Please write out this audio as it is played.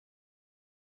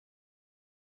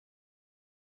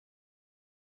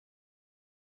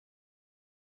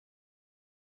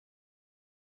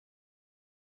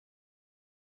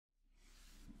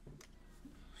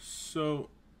So,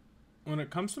 when it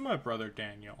comes to my brother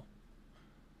Daniel,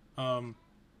 um,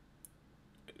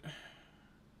 we'll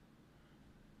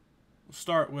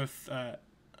start with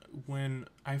when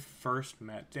I first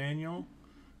met Daniel.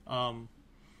 Um,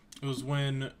 it was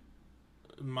when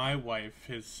my wife,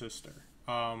 his sister,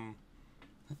 brought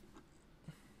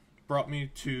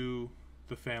me to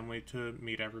the family to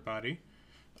meet everybody.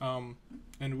 Um,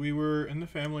 and we were in the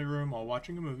family room all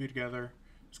watching a movie together.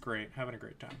 It's great, having a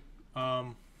great time.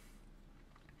 Um,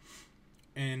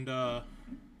 and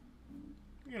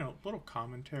little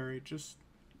commentary, just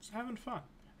having fun,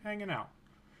 hanging out.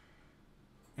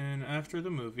 And after the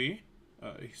movie,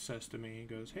 he says to me, he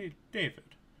goes, "Hey,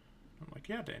 David." I'm like,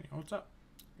 "Yeah, Daniel, what's up?"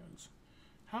 He goes,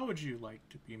 "How would you like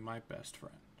to be my best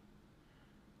friend?"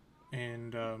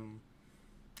 And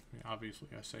obviously,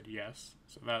 I said yes.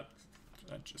 So that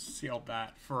just sealed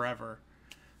that forever.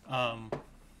 Um,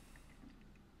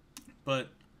 but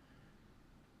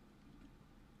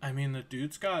I mean, the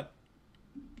dude's got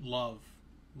love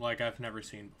like I've never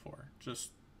seen before,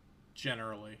 just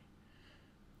generally,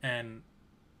 and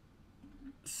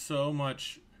so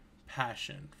much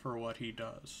passion for what he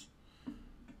does,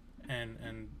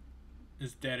 and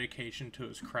his dedication to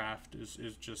his craft is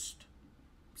just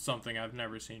something I've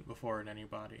never seen before in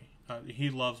anybody.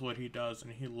 He loves what he does,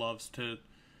 and he loves to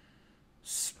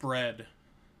spread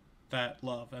that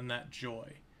love and that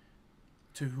joy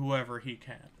to whoever he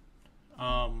can.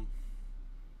 Um,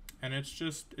 and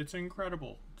it's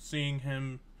incredible seeing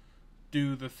him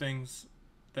do the things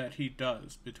that he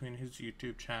does between his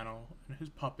YouTube channel and his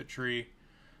puppetry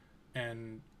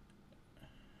and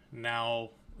now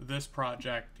this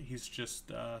project. He's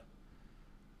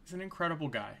an incredible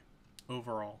guy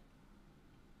overall.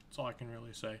 That's all I can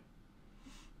really say.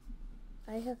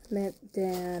 I have met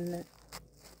Dan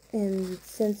in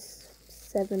since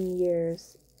 7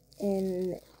 years,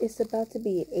 and it's about to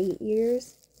be 8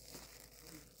 years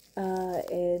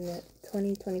in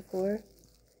 2024.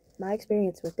 My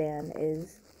experience with Dan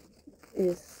is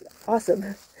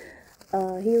awesome.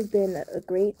 He has been a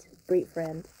great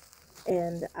friend,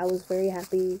 and I was very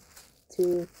happy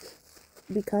to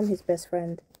become his best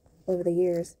friend over the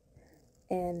years.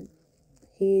 And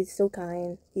he's so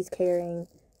kind, he's caring,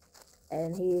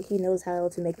 and he knows how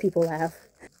to make people laugh.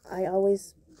 I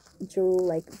always drew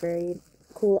like very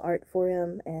cool art for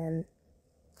him and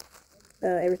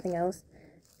everything else,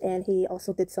 and he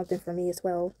also did something for me as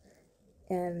well,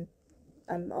 and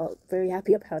I'm very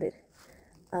happy about it.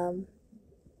 Um,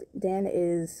 Dan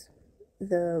is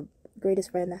the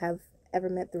greatest friend I have ever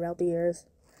met throughout the years,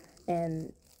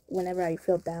 and whenever I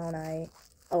feel down, I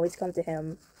always come to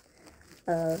him.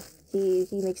 Uh, he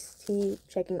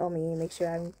checking on me, make sure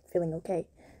I'm feeling okay.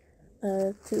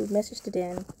 To message to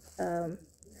Dan, um,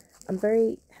 I'm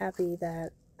very happy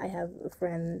that I have a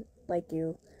friend like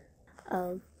you.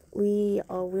 Um, we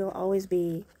all will always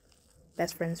be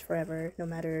best friends forever, no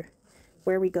matter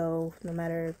where we go, no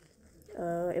matter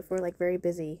if we're like very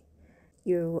busy.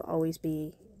 You'll always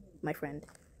be my friend,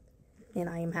 and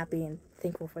I am happy and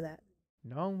thankful for that.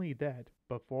 Not only that,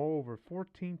 but for over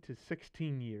 14 to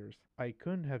 16 years, I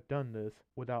couldn't have done this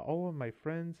without all of my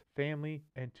friends, family,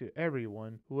 and to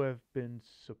everyone who have been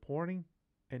supporting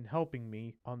and helping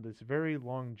me on this very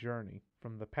long journey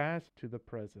from the past to the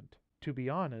present. To be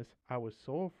honest, I was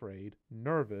so afraid,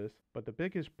 nervous, but the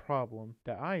biggest problem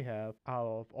that I have out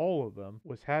of all of them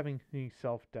was having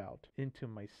self doubt into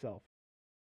myself.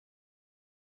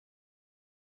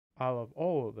 Out of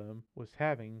all of them was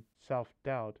having self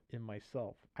doubt in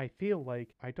myself. I feel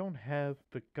like I don't have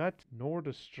the guts nor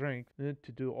the strength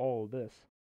to do all of this.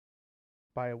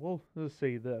 But I will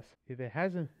say this, if it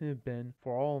hasn't been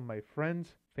for all of my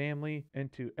friends, family,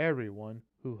 and to everyone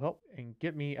who helped and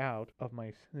get me out of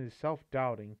my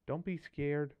self-doubting, don't be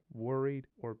scared, worried,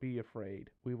 or be afraid.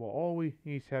 We will always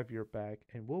have your back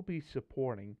and we'll be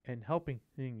supporting and helping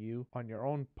you on your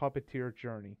own puppeteer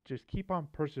journey. Just keep on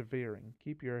persevering,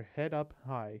 keep your head up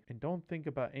high, and don't think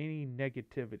about any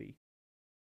negativity.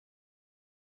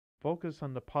 Focus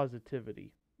on the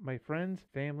positivity. My friends,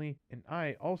 family, and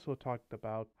I also talked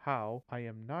about how I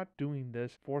am not doing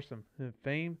this for some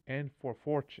fame and for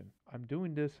fortune. I'm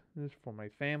doing this for my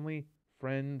family,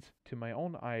 friends, to my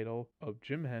own idol of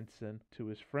Jim Henson, to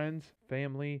his friends,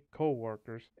 family,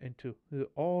 co-workers, and to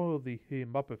all of the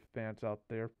Muppet fans out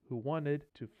there who wanted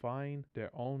to find their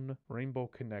own rainbow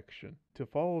connection, to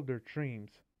follow their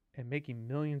dreams, and making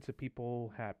millions of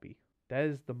people happy. That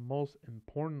is the most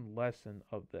important lesson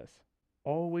of this.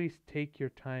 Always take your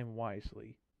time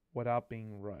wisely without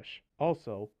being rushed.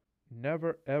 Also,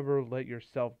 never ever let your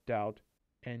self doubt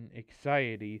and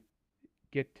anxiety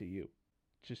get to you.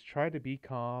 Just try to be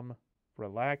calm,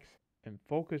 relax, and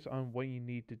focus on what you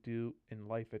need to do in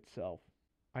life itself.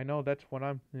 I know that's what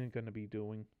I'm going to be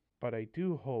doing, but I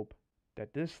do hope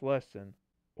that this lesson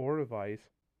or advice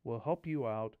will help you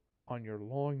out on your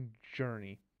long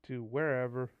journey to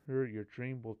wherever your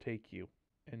dream will take you.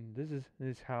 And this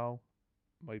is how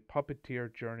my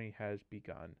puppeteer journey has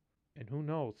begun. And who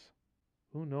knows?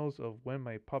 Who knows of when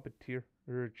my puppeteer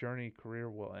journey career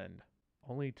will end?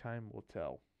 Only time will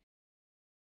tell.